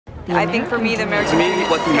I think for me, the American dream. To me,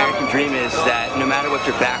 what the American dream is that no matter what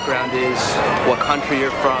your background is, what country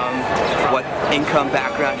you're from, what income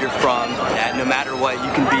background you're from, that no matter what,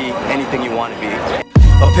 you can be anything you want to be.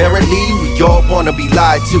 Apparently, we all wanna be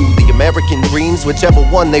lied to. The American dreams, whichever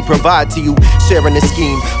one they provide to you. Sharing a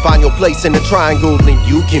scheme, find your place in the triangle, and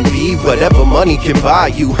you can be whatever money can buy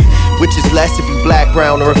you. Which is less if you black,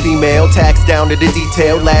 brown, or a female. Tax down to the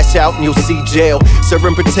detail, lash out and you'll see jail. Serve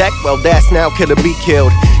and protect, well that's now kill or be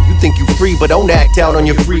killed. You think you free, but don't act out on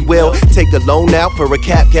your free will. Take a loan out for a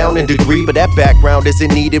cap, gown, and degree, but that background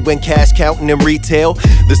isn't needed when cash counting in retail.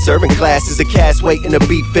 The serving class is a cash waiting to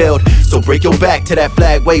be filled. So break your back to that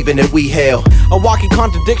flag waving that we hail. A walking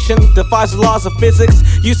contradiction defies the laws of physics.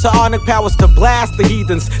 Use psionic powers to blast the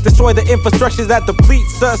heathens, destroy the infrastructure that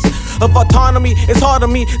depletes us of autonomy. It's hard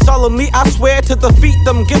on me, solemnly I swear to defeat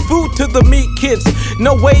them. Give food to the meat kids.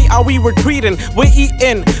 No way are we retreating. We're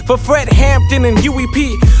eating for Fred Hampton and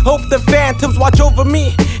UEP. Hope the phantoms watch over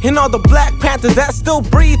me and all the Black Panthers that still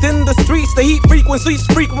breathe in the streets. The heat frequencies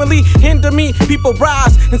frequently hinder me. People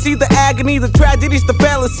rise and see the agony, the tragedies, the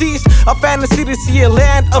fallacies. A fantasy to see a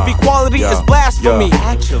land of equality is blasphemy.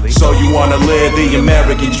 So you wanna live the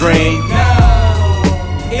American dream?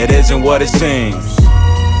 No, it isn't what it seems.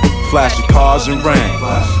 Flashy cars and rain,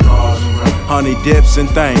 honey dips and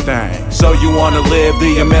thang. So you wanna live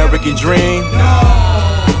the American dream?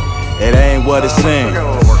 No, it ain't what it seems.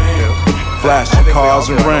 Flashy cars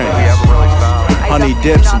and rain, honey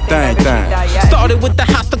dips and thang. Started with the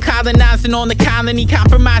hostile colonizing on the colony,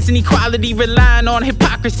 compromising equality, relying on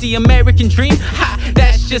hypocrisy. American dream? Ha,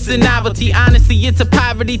 that's just a novelty. Honestly, it's a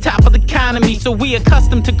poverty top of the economy, so we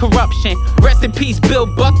accustomed to corruption. Rest in peace, Bill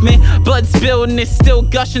Buckman. Blood spilled and it's still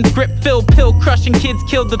gushing. Script filled, pill crushing. Kids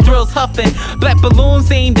killed, the thrills huffing. Black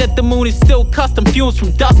balloons aimed at the moon is still custom. Fuels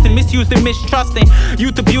from dusting, misused and mistrusting.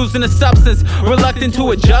 Youth abusing a substance, reluctant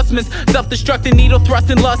to adjustments. Self-destructing, needle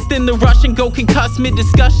thrusting, lust in the rush and go concuss.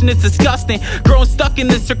 Mid-discussion, it's disgusting. Grown stuck in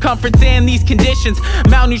this circumference and these conditions.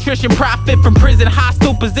 Malnutrition, profit from prison,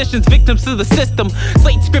 hostile positions, victims to the system.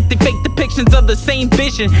 Slate scripted fake depictions of the same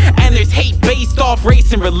vision, and there's hate based off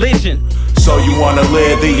race and religion. So you wanna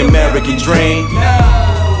live the American dream?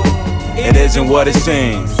 No, it isn't what it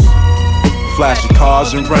seems. Flashy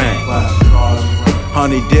cars and rain,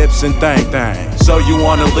 honey dips and thang. So you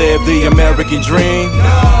wanna live the American dream?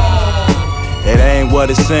 No, it ain't what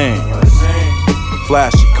it seems.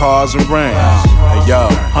 Flashy cars and rain. Hey yo,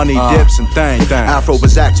 honey dips and thang. Afro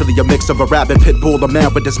is actually a mix of a rabbit, pit bull, a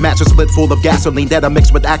man with his mattress lit full of gasoline that I mix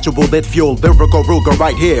with actual lit fuel. Lyrical Ruger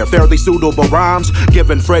right here, fairly suitable rhymes,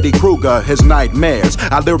 giving Freddy Krueger his nightmares.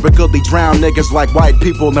 I lyrically drown niggas like white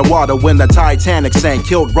people in water when the Titanic sank,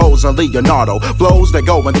 killed Rose and Leonardo. Flows that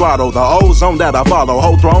go and throttle the ozone that I follow.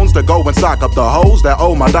 Hold thrones that go and sock up the hoes that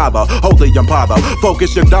owe my dollar. Holy Impala,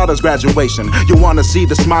 focus your daughter's graduation. You wanna see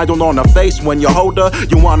the smile on her face when you hold her?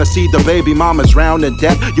 You wanna see the baby mamas drown in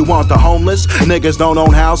debt? You want the homeless? Niggas don't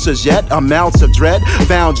own houses yet. Amounts of dread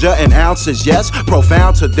found ya in ounces, yes.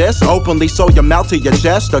 Profound to this, openly so your mouth to your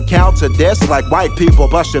chest. Account to this like white people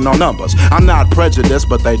busting on numbers. I'm not prejudiced,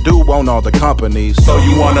 but they do own all the companies. So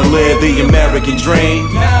you wanna live the American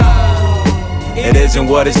dream? No, it isn't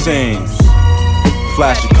what it seems.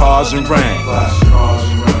 Flashy cars and rain,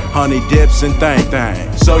 honey dips and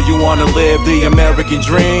thang. So you wanna live the American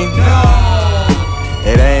dream? No,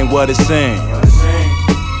 it ain't what it seems.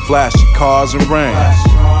 Flashy cars and rain,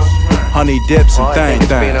 honey dips and thang.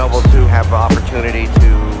 Being able to have the opportunity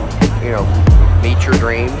to, meet your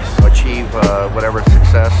dreams, achieve whatever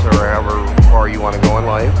success or however far you want to go in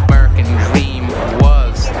life. American dream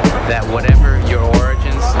was that whatever your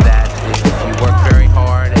origins, that if you work very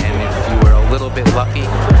hard and if you were a little bit lucky,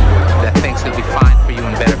 that things could be fine for you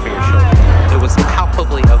and better for your children. It was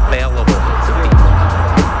palpably available to people,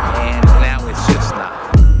 and now it's just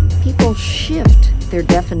not. People shift their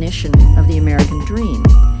definition of the American dream.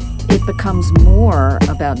 It becomes more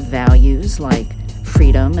about values like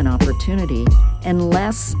freedom and opportunity, and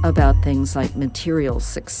less about things like material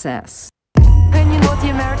success. And you know what the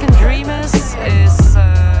American dream is?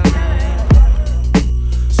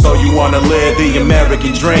 So you wanna live the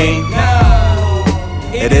American dream? No,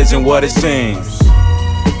 it isn't what it seems.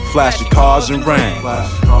 Flashy cars and rain,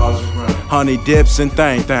 honey dips and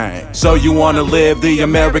thang. So you wanna live the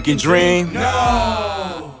American dream? No.